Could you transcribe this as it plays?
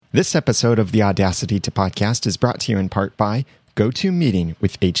This episode of the Audacity to Podcast is brought to you in part by GoToMeeting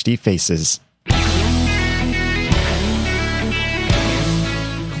with HD Faces.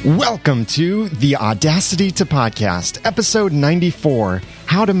 Welcome to the Audacity to Podcast, episode 94,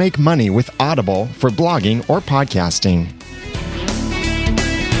 How to Make Money with Audible for Blogging or Podcasting.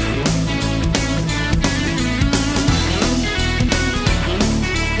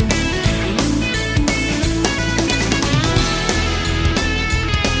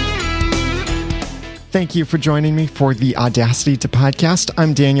 Thank you for joining me for the Audacity to Podcast.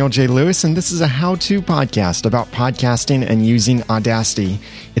 I'm Daniel J. Lewis, and this is a how-to podcast about podcasting and using Audacity.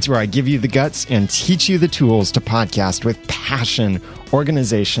 It's where I give you the guts and teach you the tools to podcast with passion,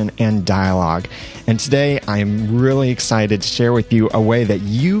 organization, and dialogue. And today, I am really excited to share with you a way that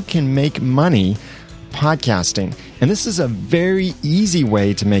you can make money podcasting. And this is a very easy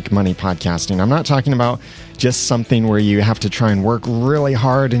way to make money podcasting. I'm not talking about just something where you have to try and work really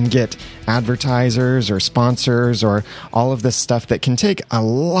hard and get advertisers or sponsors or all of this stuff that can take a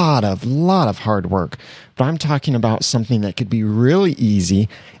lot of hard work. But I'm talking about something that could be really easy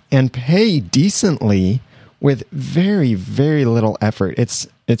and pay decently with very, very little effort. It's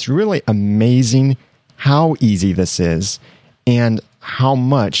really amazing how easy this is and how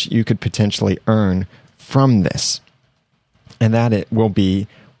much you could potentially earn from this. And that it will be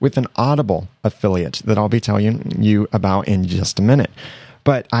with an Audible affiliate that I'll be telling you about in just a minute.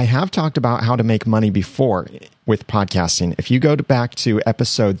 But I have talked about how to make money before with podcasting. If you go back to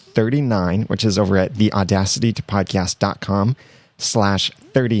episode 39, which is over at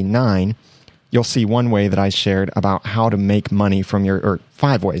theaudacitytopodcast.com/39, you'll see one way that I shared about how to make money from or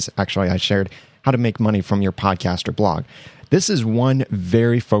 5 ways, actually, I shared how to make money from your podcast or blog. This is one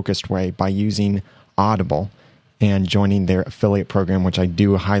very focused way by using Audible and joining their affiliate program, which I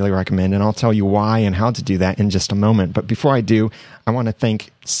do highly recommend. And I'll tell you why and how to do that in just a moment. But before I do, I want to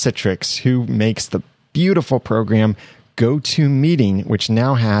thank Citrix, who makes the beautiful program GoToMeeting, which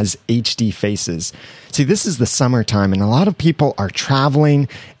now has HD Faces. See, this is the summertime, and a lot of people are traveling,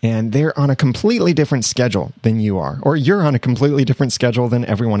 and they're on a completely different schedule than you are, or you're on a completely different schedule than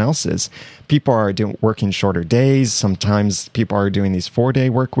everyone else is. People are working shorter days. Sometimes people are doing these 4-day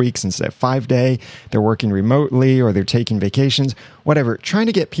work weeks instead of 5-day. They're working remotely, or they're taking vacations, whatever. Trying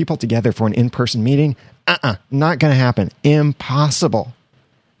to get people together for an in-person meeting, not going to happen. Impossible.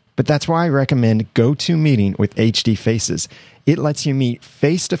 But that's why I recommend GoToMeeting with HD Faces. It lets you meet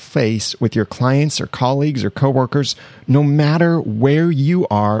face-to-face with your clients or colleagues or coworkers, no matter where you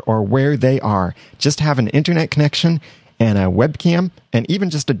are or where they are. Just have an internet connection and a webcam, and even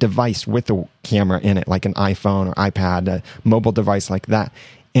just a device with a camera in it, like an iPhone or iPad, a mobile device like that.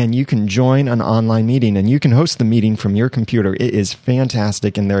 And you can join an online meeting, and you can host the meeting from your computer. It is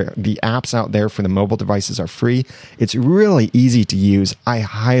fantastic, and the apps out there for the mobile devices are free. It's really easy to use. I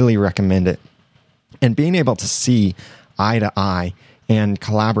highly recommend it. And being able to see eye to eye and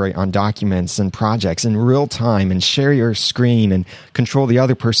collaborate on documents and projects in real time and share your screen and control the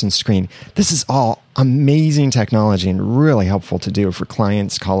other person's screen. This is all amazing technology and really helpful to do for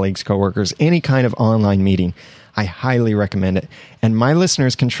clients, colleagues, coworkers, any kind of online meeting. I highly recommend it. And my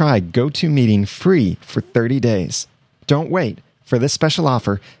listeners can try GoToMeeting free for 30 days. Don't wait. For this special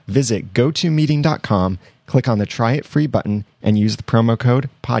offer, visit GoToMeeting.com, click on the Try It Free button, and use the promo code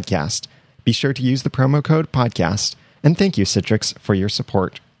PODCAST. Be sure to use the promo code PODCAST. And thank you, Citrix, for your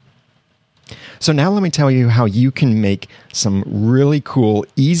support. So now let me tell you how you can make some really cool,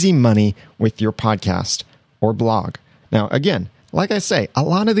 easy money with your podcast or blog. Now, again, like I say, a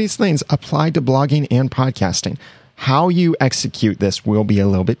lot of these things apply to blogging and podcasting. How you execute this will be a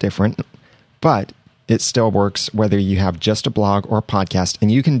little bit different, but it still works whether you have just a blog or a podcast,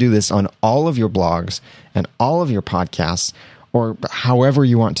 and you can do this on all of your blogs and all of your podcasts, or however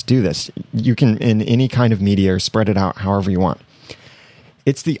you want to do this. You can, in any kind of media, or spread it out however you want.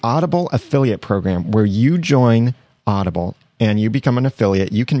 It's the Audible affiliate program where you join Audible and you become an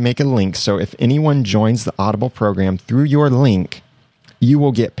affiliate. You can make a link. So if anyone joins the Audible program through your link, you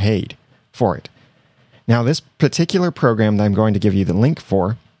will get paid for it. Now, this particular program that I'm going to give you the link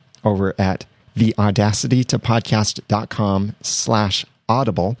for over at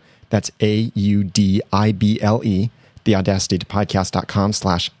theaudacitytopodcast.com/audible, that's AUDIBLE,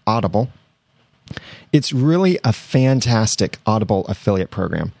 theaudacitytopodcast.com/audible. It's really a fantastic Audible affiliate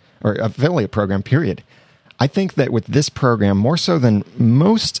program, or affiliate program, period. I think that with this program, more so than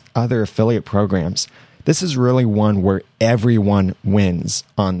most other affiliate programs, this is really one where everyone wins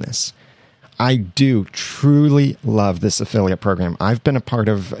on this. I do truly love this affiliate program. I've been a part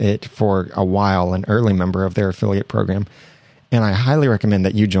of it for a while, an early member of their affiliate program. And I highly recommend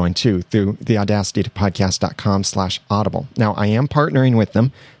that you join too through the audacitytopodcast.com/audible. Now, I am partnering with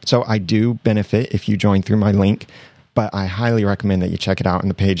them, so I do benefit if you join through my link, but I highly recommend that you check it out, and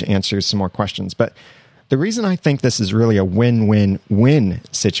the page answers some more questions. But the reason I think this is really a win-win-win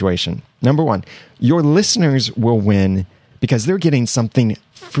situation, number one, your listeners will win because they're getting something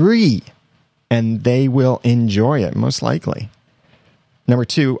free, and they will enjoy it, most likely. Number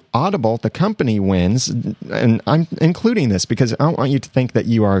two, Audible, the company, wins, and I'm including this because I don't want you to think that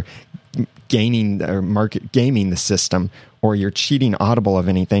you are gaming the system or you're cheating Audible of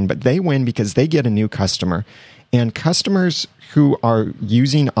anything, but they win because they get a new customer. And customers who are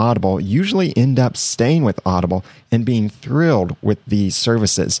using Audible usually end up staying with Audible and being thrilled with the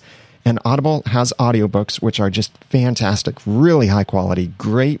services. And Audible has audiobooks, which are just fantastic, really high quality,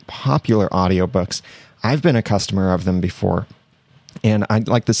 great, popular audiobooks. I've been a customer of them before. And I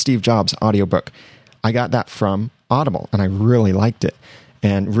like the Steve Jobs audiobook. I got that from Audible, and I really liked it.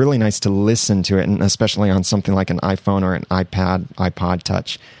 And really nice to listen to it, and especially on something like an iPhone or an iPod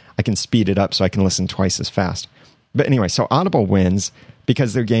Touch. I can speed it up so I can listen twice as fast. But anyway, so Audible wins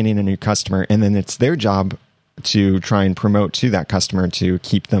because they're gaining a new customer, and then it's their job to try and promote to that customer to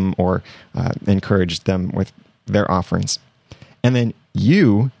keep them or encourage them with their offerings. And then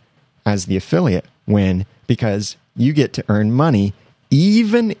you, as the affiliate, win because you get to earn money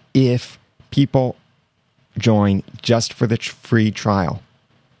even if people join just for the free trial.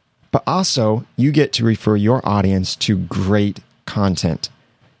 But also, you get to refer your audience to great content,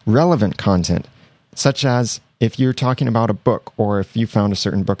 relevant content, such as if you're talking about a book or if you found a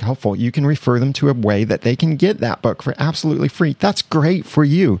certain book helpful, you can refer them to a way that they can get that book for absolutely free. That's great for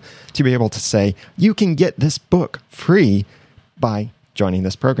you to be able to say, you can get this book free by joining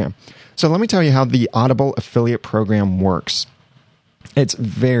this program. So let me tell you how the Audible affiliate program works. It's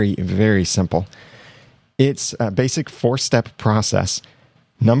very, very simple. It's a basic 4-step process.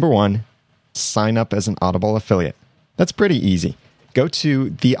 Number one, sign up as an Audible affiliate. That's pretty easy. Go to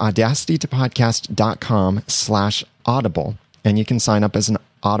the audacitytopodcast.com/audible, and you can sign up as an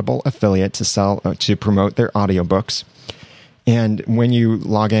Audible affiliate to promote their audiobooks. And when you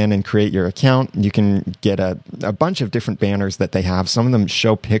log in and create your account, you can get a bunch of different banners that they have. Some of them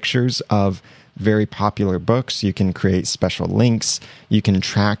show pictures of very popular books. You can create special links. You can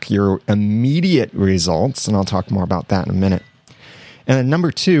track your immediate results, and I'll talk more about that in a minute. And then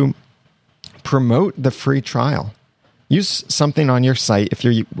number two, promote the free trial. Use something on your site. If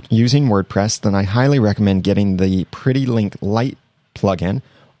you're using WordPress, then I highly recommend getting the Pretty Link Lite plugin,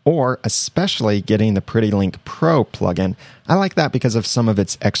 or especially getting the Pretty Link Pro plugin. I like that because of some of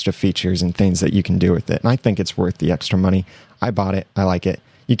its extra features and things that you can do with it. And I think it's worth the extra money. I bought it. I like it.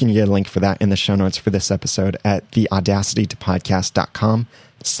 You can get a link for that in the show notes for this episode at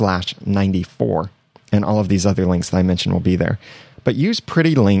theaudacitytopodcast.com/94. And all of these other links that I mentioned will be there. But use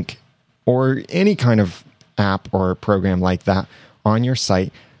Pretty Link or any kind of app or program like that on your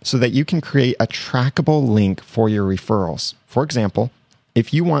site so that you can create a trackable link for your referrals. For example,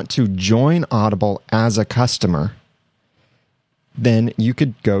 if you want to join Audible as a customer, then you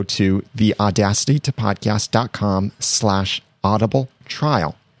could go to the audacitytopodcast.com/audible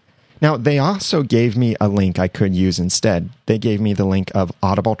trial. Now, they also gave me a link I could use instead. They gave me the link of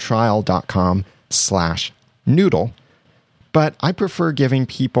audibletrial.com/noodle, but I prefer giving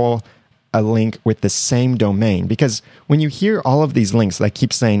people a link with the same domain, because when you hear all of these links that I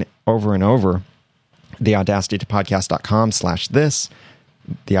keep saying over and over, the audacitytopodcast.com/this,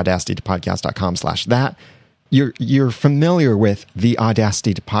 the audacitytopodcast.com/that, you're familiar with the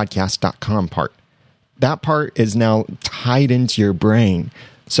audacitytopodcast.com part. That part is now tied into your brain.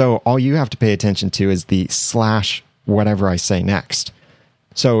 So all you have to pay attention to is the / whatever I say next.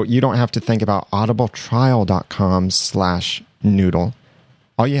 So you don't have to think about audibletrial.com/noodle.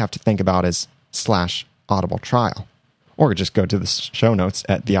 All you have to think about is /audibletrial. Or just go to the show notes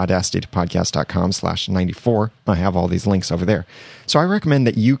at theaudacitytopodcast.com/94. I have all these links over there. So I recommend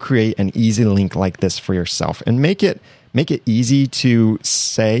that you create an easy link like this for yourself and make it easy to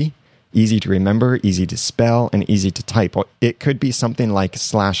say, easy to remember, easy to spell, and easy to type. It could be something like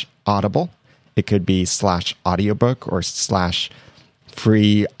 /audible. It could be /audiobook or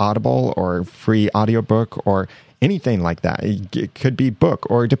 /free audible or free audiobook or anything like that. It could be book,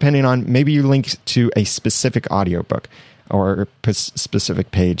 or depending on, maybe you link to a specific audiobook or a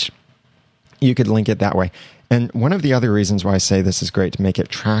specific page. You could link it that way. And one of the other reasons why I say this is great to make it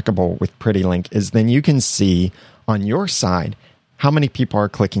trackable with Pretty Link is then you can see on your side how many people are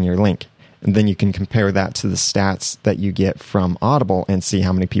clicking your link. And then you can compare that to the stats that you get from Audible and see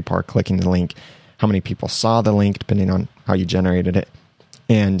how many people are clicking the link, how many people saw the link, depending on how you generated it,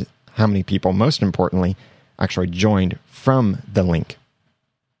 and how many people, most importantly, actually joined from the link.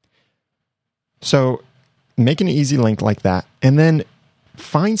 So make an easy link like that, and then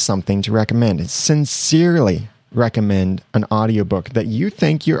find something to recommend. Sincerely recommend an audiobook that you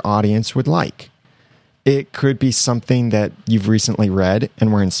think your audience would like. It could be something that you've recently read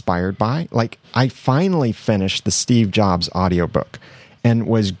and were inspired by. Like, I finally finished the Steve Jobs audiobook and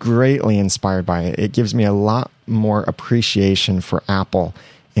was greatly inspired by it. It gives me a lot more appreciation for Apple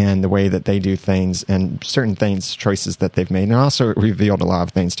and the way that they do things and certain things, choices that they've made. And also it revealed a lot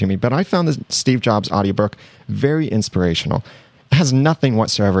of things to me. But I found the Steve Jobs audiobook very inspirational. It has nothing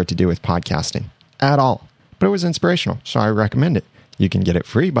whatsoever to do with podcasting at all, but it was inspirational. So I recommend it. You can get it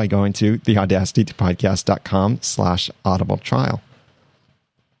free by going to theaudacitytopodcast.com/audible trial.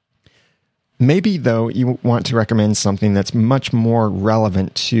 Maybe, though, you want to recommend something that's much more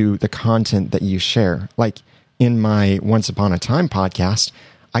relevant to the content that you share. Like in my Once Upon a Time podcast,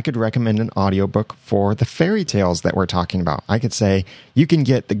 I could recommend an audiobook for the fairy tales that we're talking about. I could say, you can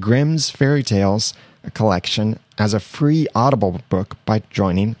get the Grimm's Fairy Tales collection as a free Audible book by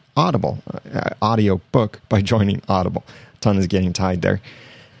joining Audible. Audio book by joining Audible. Tongue is getting tied there.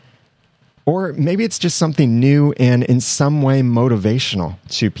 Or maybe it's just something new and in some way motivational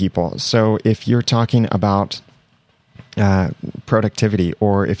to people. So if you're talking about productivity,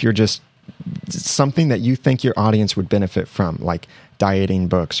 or if you're just something that you think your audience would benefit from, like dieting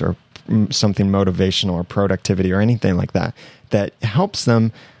books or something motivational or productivity or anything like that, that helps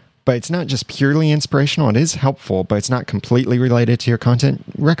them, but it's not just purely inspirational. It is helpful, but it's not completely related to your content.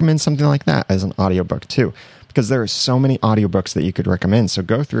 Recommend something like that as an audiobook too, because there are so many audiobooks that you could recommend. So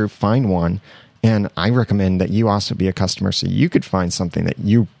go through, find one, and I recommend that you also be a customer so you could find something that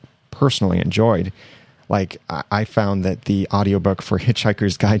you personally enjoyed. Like, I found that the audiobook for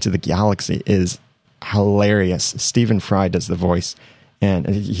Hitchhiker's Guide to the Galaxy is hilarious. Stephen Fry does the voice, and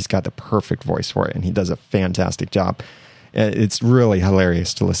he's got the perfect voice for it, and he does a fantastic job. It's really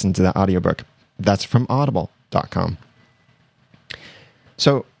hilarious to listen to that audiobook. That's from audible.com.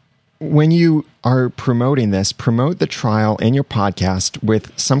 So when you are promoting this, promote the trial in your podcast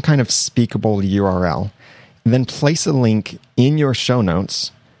with some kind of speakable URL. Then place a link in your show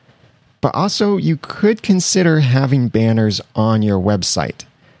notes. But also, you could consider having banners on your website.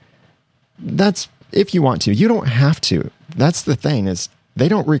 That's if you want to. You don't have to. That's the thing, is they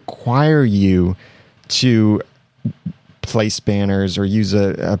don't require you to place banners or use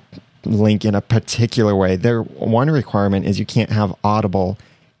a link in a particular way. Their one requirement is you can't have Audible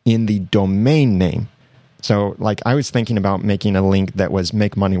in the domain name. So, like, I was thinking about making a link that was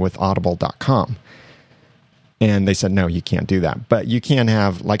makemoneywithaudible.com. And they said, no, you can't do that. But you can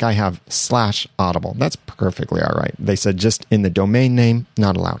have, like I have, /Audible. That's perfectly all right. They said just in the domain name,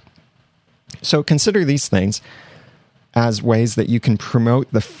 not allowed. So consider these things as ways that you can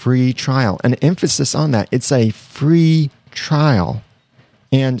promote the free trial. An emphasis on that. It's a free trial.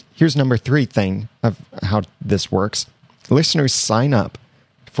 And here's number 3 thing of how this works. Listeners sign up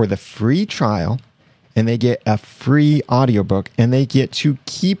for the free trial, and they get a free audiobook, and they get to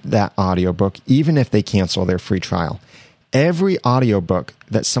keep that audiobook even if they cancel their free trial. Every audiobook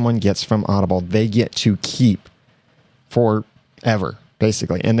that someone gets from Audible, they get to keep forever,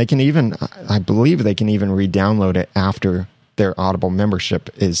 basically. And they can even, I believe they can even re-download it after their Audible membership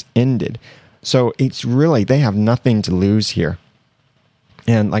is ended. So it's really, they have nothing to lose here.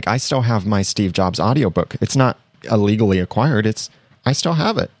 And like, I still have my Steve Jobs audiobook. It's not illegally acquired. I still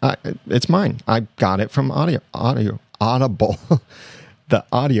have it. It's mine. I got it from Audible. The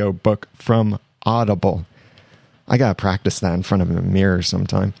audio book from Audible. I got to practice that in front of a mirror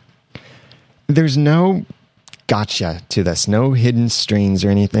sometime. There's no gotcha to this. No hidden strings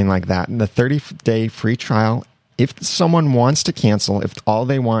or anything like that. The 30-day free trial, if someone wants to cancel, if all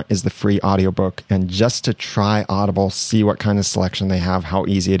they want is the free audiobook and just to try Audible, see what kind of selection they have, how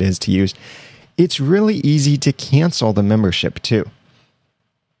easy it is to use, it's really easy to cancel the membership too.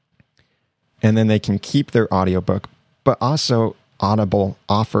 And then they can keep their audiobook. But also, Audible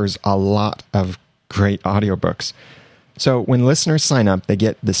offers a lot of great audiobooks. So when listeners sign up, they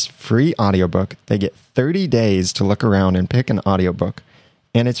get this free audiobook. They get 30 days to look around and pick an audiobook.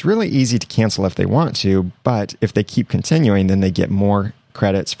 And it's really easy to cancel if they want to. But if they keep continuing, then they get more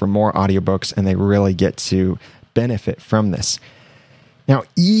credits for more audiobooks, and they really get to benefit from this. Now,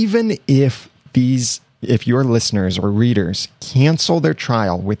 even if your listeners or readers cancel their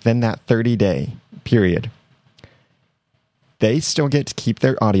trial within that 30-day period, they still get to keep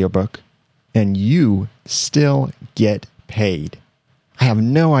their audiobook, and you still get paid. I have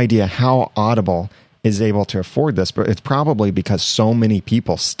no idea how Audible is able to afford this, but it's probably because so many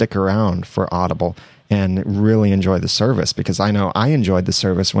people stick around for Audible and really enjoy the service, because I know I enjoyed the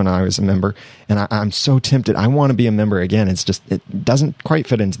service when I was a member, and I'm so tempted. I want to be a member again. It's just, it doesn't quite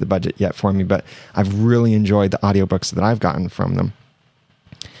fit into the budget yet for me, but I've really enjoyed the audiobooks that I've gotten from them.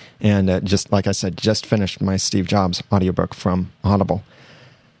 And just like I said, just finished my Steve Jobs audiobook from Audible.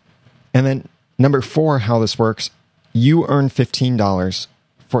 And then number 4, how this works, you earn $15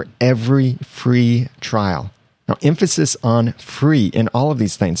 for every free trial. Now, emphasis on free in all of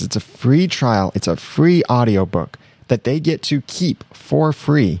these things. It's a free trial. It's a free audiobook that they get to keep for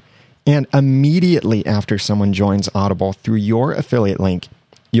free. And immediately after someone joins Audible through your affiliate link,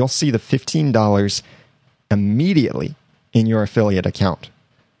 you'll see the $15 immediately in your affiliate account.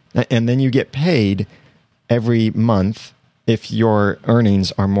 And then you get paid every month if your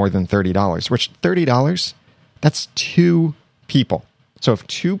earnings are more than $30, which $30, that's 2 people. So if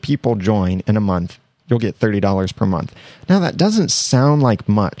 2 people join in a month, you'll get $30 per month. Now, that doesn't sound like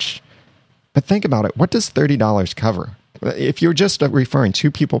much, but think about it. What does $30 cover? If you're just referring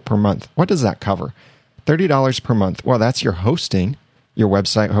 2 people per month, what does that cover? $30 per month. Well, that's your hosting, your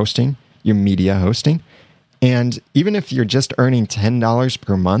website hosting, your media hosting. And even if you're just earning $10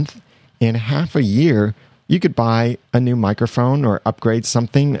 per month, in half a year, you could buy a new microphone or upgrade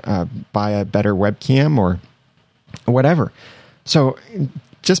something, buy a better webcam or whatever. So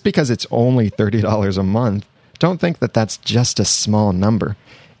just because it's only $30 a month, don't think that that's just a small number.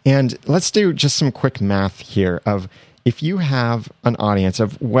 And let's do just some quick math here of if you have an audience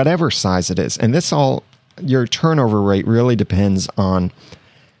of whatever size it is, and your turnover rate really depends on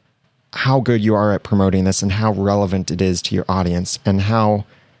how good you are at promoting this and how relevant it is to your audience, and how,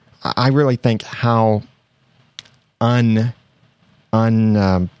 I really think how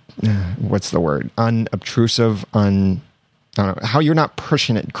unobtrusive, how you're not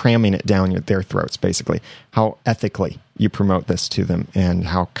pushing it, cramming it down their throats, basically. How ethically you promote this to them and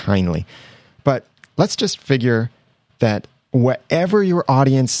how kindly. But let's just figure that whatever your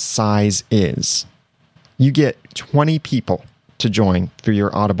audience size is, you get 20 people to join through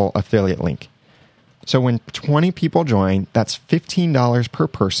your Audible affiliate link. So when 20 people join, that's $15 per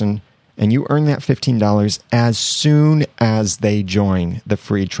person, and you earn that $15 as soon as they join the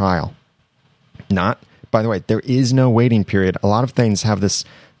free trial. By the way, there is no waiting period. A lot of things have this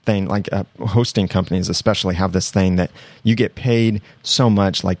thing, like hosting companies especially have this thing that you get paid so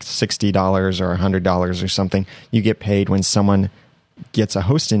much, like $60 or $100 or something. You get paid when someone gets a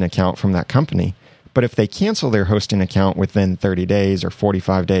hosting account from that company. But if they cancel their hosting account within 30 days or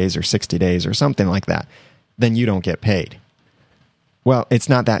 45 days or 60 days or something like that, then you don't get paid. Well, it's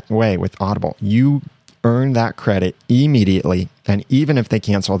not that way with Audible. You earn that credit immediately, and even if they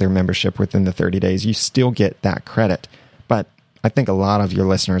cancel their membership within the 30 days, you still get that credit. But I think a lot of your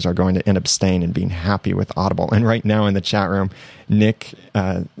listeners are going to end up staying and being happy with Audible. And right now in the chat room, Nick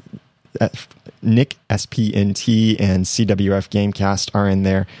SPNT and CWF Gamecast are in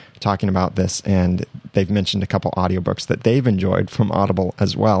there talking about this, and they've mentioned a couple audiobooks that they've enjoyed from Audible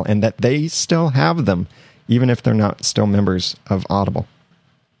as well, and that they still have them, even if they're not still members of Audible.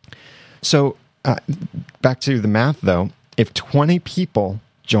 So back to the math, though. If 20 people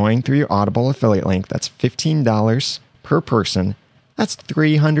join through your Audible affiliate link, that's $15 per person. That's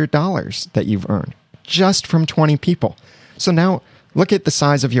 $300 that you've earned just from 20 people. So now look at the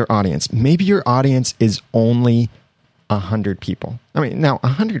size of your audience. Maybe your audience is only 100 people. I mean, now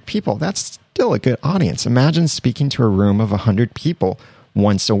 100 people, that's still a good audience. Imagine speaking to a room of 100 people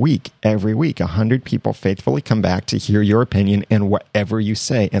once a week, every week. 100 people faithfully come back to hear your opinion and whatever you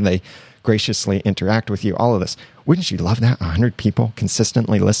say, and they graciously interact with you, all of this. Wouldn't you love that? 100 people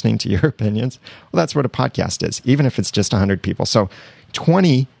consistently listening to your opinions? Well, that's what a podcast is, even if it's just 100 people. So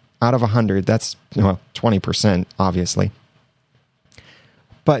 20 out of 100, that's 20%, obviously.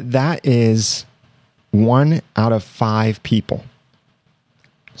 But that is 1 out of 5 people.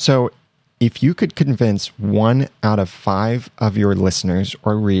 So if you could convince 1 out of 5 of your listeners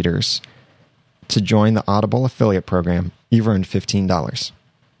or readers to join the Audible affiliate program, you've earned $15.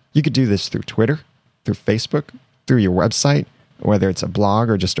 You could do this through Twitter, through Facebook, through your website, whether it's a blog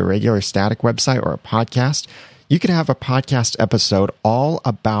or just a regular static website or a podcast. You could have a podcast episode all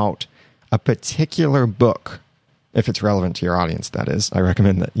about a particular book, if it's relevant to your audience, that is. I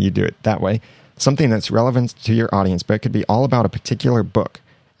recommend that you do it that way. Something that's relevant to your audience, but it could be all about a particular book.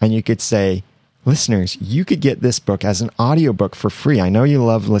 And you could say, listeners, you could get this book as an audiobook for free. I know you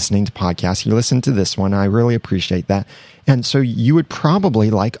love listening to podcasts. You listen to this one. I really appreciate that. And so you would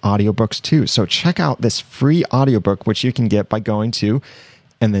probably like audiobooks too. So check out this free audiobook, which you can get by going to,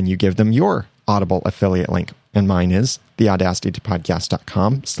 and then you give them your Audible affiliate link. and mine is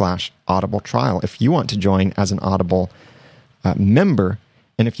theaudacitytopodcast.com/audible trial. If you want to join as an Audible member,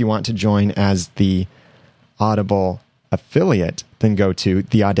 and if you want to join as the Audible affiliate, then go to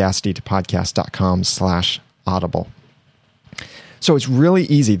theaudacitytopodcast.com/audible. So it's really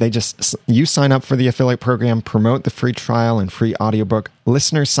easy. You sign up for the affiliate program, promote the free trial and free audiobook.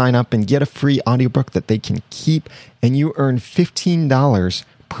 Listeners sign up and get a free audiobook that they can keep, and you earn $15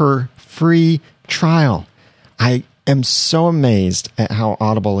 per free trial. I am so amazed at how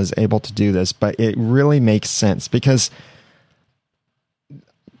Audible is able to do this, but it really makes sense because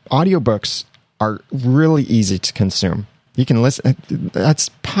audiobooks are really easy to consume. You can listen. That's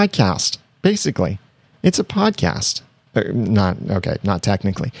podcast, basically. It's a podcast. Not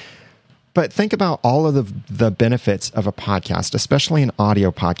technically. But think about all of the benefits of a podcast, especially an audio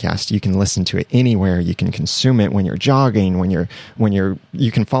podcast. You can listen to it anywhere. You can consume it when you're jogging,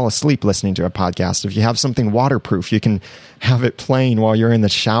 you can fall asleep listening to a podcast. If you have something waterproof, you can have it playing while you're in the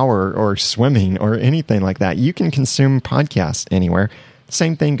shower or swimming or anything like that. You can consume podcasts anywhere.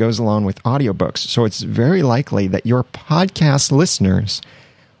 Same thing goes along with audiobooks. So it's very likely that your podcast listeners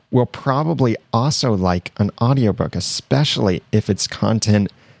will probably also like an audiobook, especially if it's content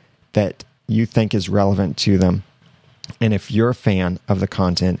that you think is relevant to them. And if you're a fan of the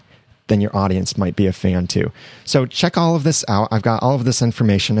content, then your audience might be a fan too. So check all of this out. I've got all of this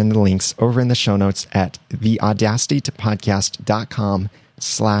information and the links over in the show notes at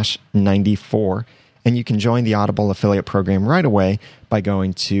theaudacitytopodcast.com/94. And you can join the Audible affiliate program right away by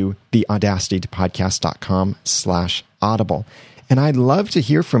going to theaudacitytopodcast.com/audible. And I'd love to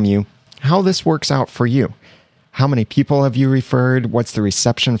hear from you how this works out for you. How many people have you referred? What's the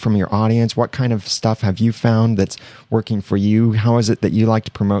reception from your audience? What kind of stuff have you found that's working for you? How is it that you like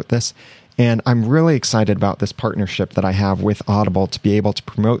to promote this? And I'm really excited about this partnership that I have with Audible to be able to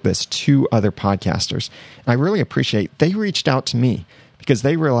promote this to other podcasters. And I really appreciate they reached out to me because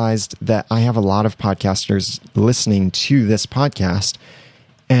they realized that I have a lot of podcasters listening to this podcast.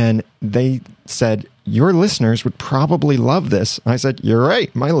 And they said, your listeners would probably love this. I said, you're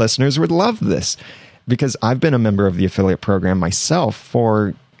right. My listeners would love this because I've been a member of the affiliate program myself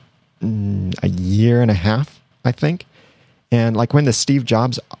for a year and a half, I think. And like when the Steve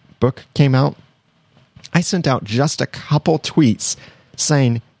Jobs book came out, I sent out just a couple tweets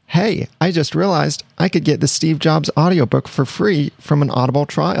saying, hey, I just realized I could get the Steve Jobs audiobook for free from an Audible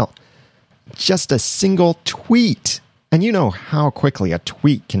trial. Just a single tweet. And you know how quickly a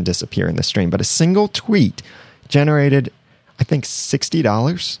tweet can disappear in the stream, but a single tweet generated, I think,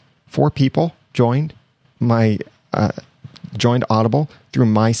 $60. 4 people joined Audible through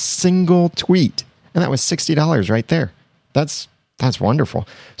my single tweet, and that was $60 right there. That's wonderful.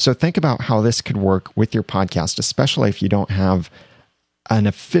 So think about how this could work with your podcast, especially if you don't have an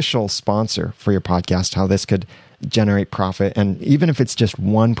official sponsor for your podcast, how this could generate profit. And even if it's just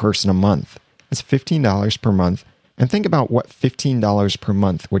one person a month, it's $15 per month. And think about what $15 per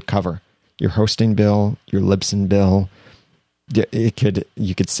month would cover. Your hosting bill, your Libsyn bill. You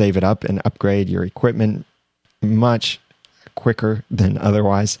could save it up and upgrade your equipment much quicker than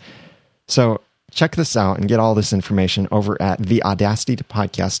otherwise. So check this out and get all this information over at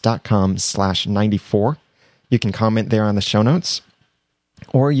theaudacitytopodcast.com/94. You can comment there on the show notes,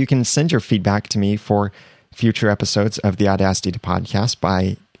 or you can send your feedback to me for future episodes of the Audacity to Podcast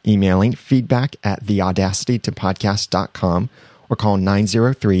by emailing feedback at theaudacitytopodcast.com or call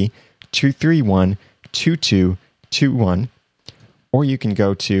 903-231-2221. Or you can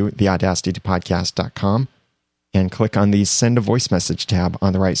go to theaudacitytopodcast.com and click on the Send a Voice Message tab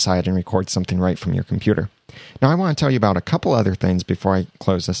on the right side and record something right from your computer. Now, I want to tell you about a couple other things before I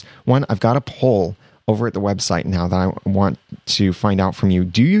close this. One, I've got a poll over at the website now that I want to find out from you.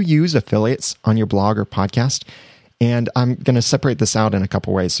 Do you use affiliates on your blog or podcast? And I'm going to separate this out in a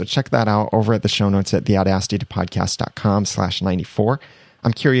couple ways. So check that out over at the show notes at theaudacitytopodcast.com/94.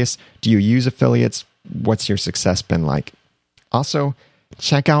 I'm curious, do you use affiliates? What's your success been like? Also,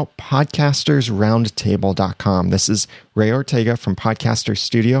 check out podcastersroundtable.com. This is Ray Ortega from Podcaster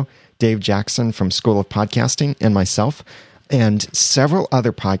Studio, Dave Jackson from School of Podcasting, and myself, and several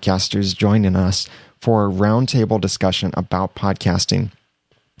other podcasters joining us for a roundtable discussion about podcasting.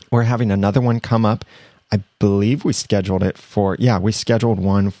 We're having another one come up. I believe we scheduled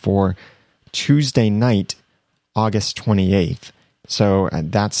one for Tuesday night, August 28th. So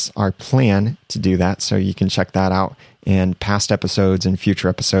that's our plan to do that. So you can check that out and past episodes and future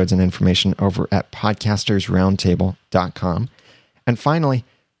episodes and information over at podcastersroundtable.com. And finally,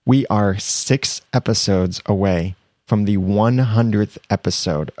 we are 6 episodes away from the 100th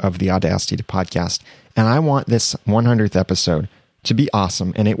episode of the Audacity to Podcast. And I want this 100th episode to be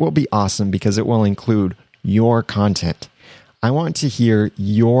awesome. And it will be awesome because it will include your content. I want to hear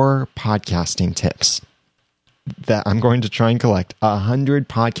your podcasting tips. That I'm going to try and collect 100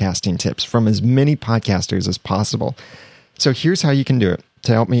 podcasting tips from as many podcasters as possible. So here's how you can do it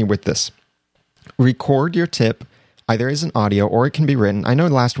to help me with this. Record your tip either as an audio or it can be written. I know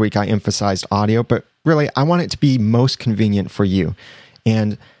last week I emphasized audio, but really I want it to be most convenient for you.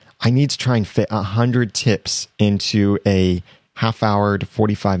 And I need to try and fit 100 tips into a half-hour to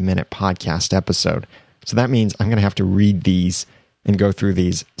 45-minute podcast episode. So that means I'm going to have to read these and go through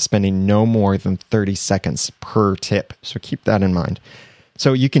these, spending no more than 30 seconds per tip. So keep that in mind.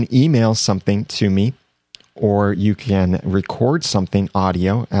 So you can email something to me, or you can record something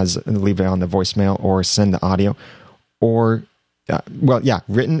audio, leave it on the voicemail or send the audio, or,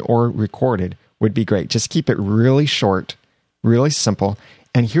 written or recorded would be great. Just keep it really short, really simple.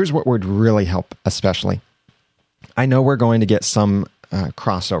 And here's what would really help, especially. I know we're going to get some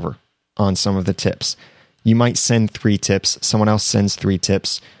crossover on some of the tips. You might send 3 tips. Someone else sends 3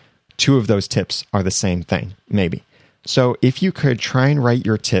 tips. 2 of those tips are the same thing, maybe. So if you could try and write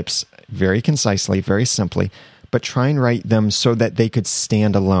your tips very concisely, very simply, but try and write them so that they could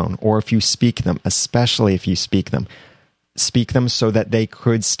stand alone. Or if you speak them, especially if you speak them so that they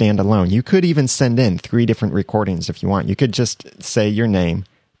could stand alone. You could even send in 3 different recordings if you want. You could just say your name,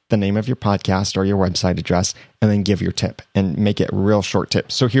 the name of your podcast or your website address, and then give your tip and make it a real short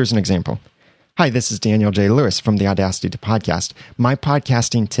tip. So here's an example. Hi, this is Daniel J. Lewis from the Audacity to Podcast. My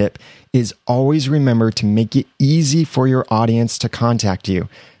podcasting tip is always remember to make it easy for your audience to contact you,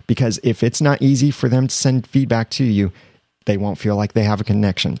 because if it's not easy for them to send feedback to you, they won't feel like they have a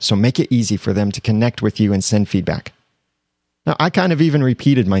connection. So make it easy for them to connect with you and send feedback. Now, I kind of even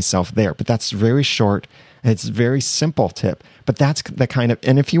repeated myself there, but that's very short. It's a very simple tip, but that's the kind of,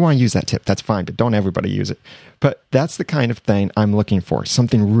 and if you want to use that tip, that's fine, but don't everybody use it. But that's the kind of thing I'm looking for,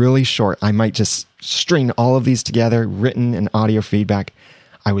 something really short. I might just string all of these together, written and audio feedback.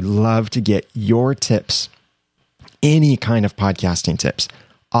 I would love to get your tips, any kind of podcasting tips,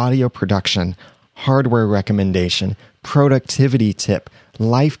 audio production, hardware recommendation, productivity tip,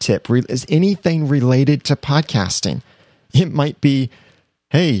 life tip, is anything related to podcasting. It might be,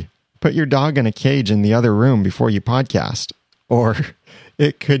 hey, put your dog in a cage in the other room before you podcast. Or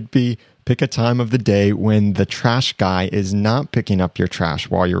it could be pick a time of the day when the trash guy is not picking up your trash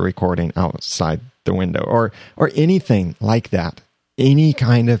while you're recording outside the window, or anything like that. Any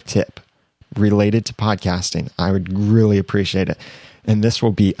kind of tip related to podcasting, I would really appreciate it. And this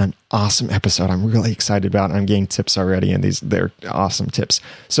will be an awesome episode. I'm really excited about it. I'm getting tips already, and they're awesome tips.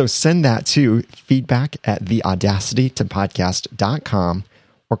 So send that to feedback@theaudacitytopodcast.com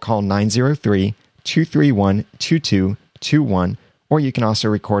or call 903-231-2221. Or you can also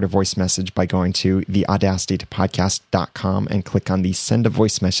record a voice message by going to theaudacitytopodcast.com and click on the Send a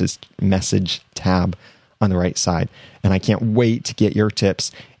Voice Message tab on the right side. And I can't wait to get your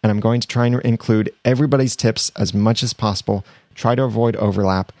tips. And I'm going to try and include everybody's tips as much as possible. Try to avoid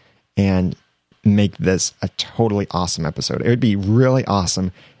overlap and make this a totally awesome episode. It would be really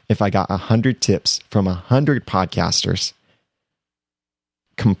awesome if I got 100 tips from 100 podcasters,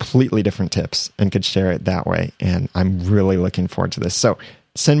 completely different tips, and could share it that way. And I'm really looking forward to this. So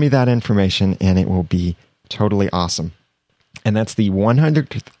send me that information and it will be totally awesome. And that's the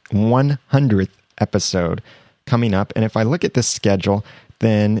 100th episode coming up. And if I look at this schedule,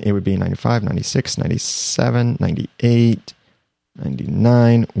 then it would be 95, 96, 97, 98,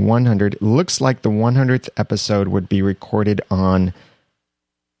 99, 100. Looks like the 100th episode would be recorded on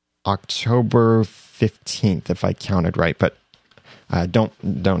October 15th, if I counted right. But don't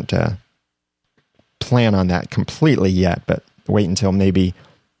plan on that completely yet, but wait until maybe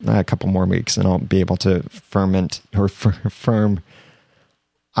a couple more weeks and I'll be able to firm.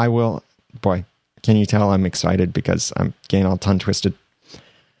 I will, boy, can you tell I'm excited because I'm getting all tongue twisted.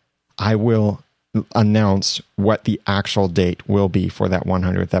 I will announce what the actual date will be for that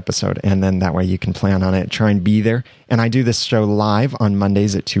 100th episode. And then that way you can plan on it, try and be there. And I do this show live on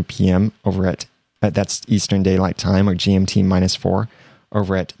Mondays at 2 p.m. over at that's Eastern Daylight Time, or GMT -4,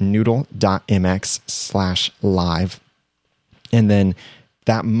 over at noodle.mx/live. And then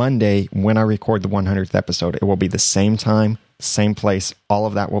that Monday, when I record the 100th episode, it will be the same time, same place. All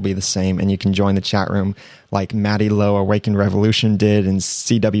of that will be the same. And you can join the chat room like Maddie Lowe, Awakened Revolution did, and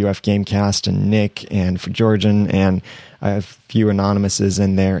CWF Gamecast, and Nick, and Georgian, and a few anonymouses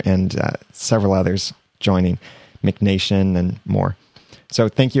in there, and several others joining, McNation, and more. So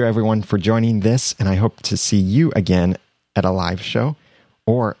thank you, everyone, for joining this, and I hope to see you again at a live show,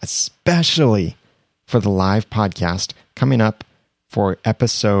 or especially for the live podcast coming up for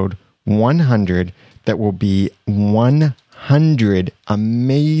episode 100. That will be 100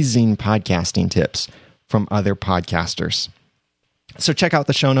 amazing podcasting tips from other podcasters. So check out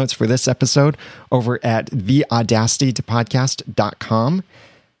the show notes for this episode over at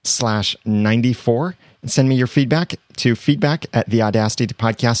theaudacitytopodcast.com/94 and send me your feedback to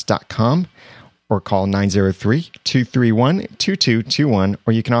feedback@theaudacitytopodcast.com or call 903-231-2221,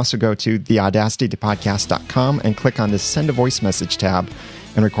 or you can also go to theaudacitytopodcast.com and click on the Send a Voice Message tab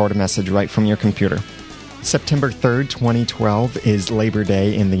and record a message right from your computer. September 3rd, 2012 is Labor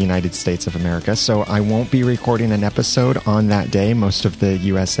Day in the United States of America, so I won't be recording an episode on that day. Most of the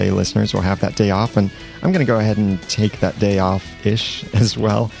USA listeners will have that day off, and I'm going to go ahead and take that day off-ish as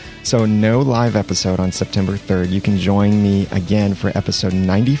well. So no live episode on September 3rd. You can join me again for episode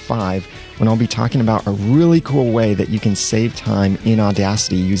 95, when I'll be talking about a really cool way that you can save time in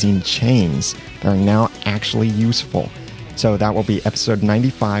Audacity using chains that are now actually useful. So that will be episode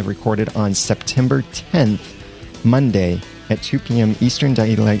 95, recorded on September 10th, Monday at 2 p.m. Eastern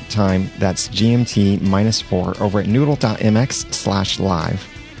Daylight Time. That's GMT -4 over at noodle.mx/live.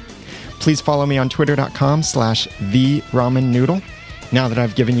 Please follow me on twitter.com/theramennoodle. Now that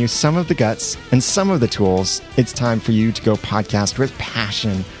I've given you some of the guts and some of the tools, it's time for you to go podcast with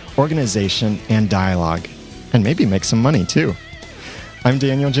passion, organization, and dialogue. And maybe make some money too. I'm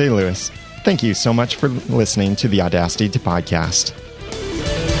Daniel J. Lewis. Thank you so much for listening to the Audacity to Podcast.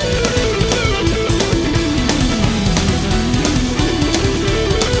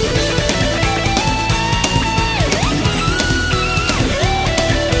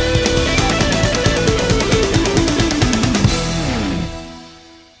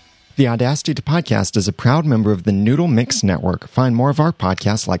 The Audacity to Podcast is a proud member of the Noodle Mix Network. Find more of our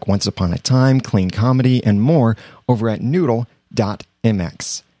podcasts like Once Upon a Time, Clean Comedy, and more over at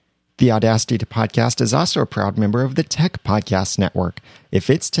noodle.mx. The Audacity to Podcast is also a proud member of the Tech Podcast Network.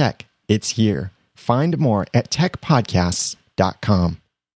 If it's tech, it's here. Find more at techpodcasts.com.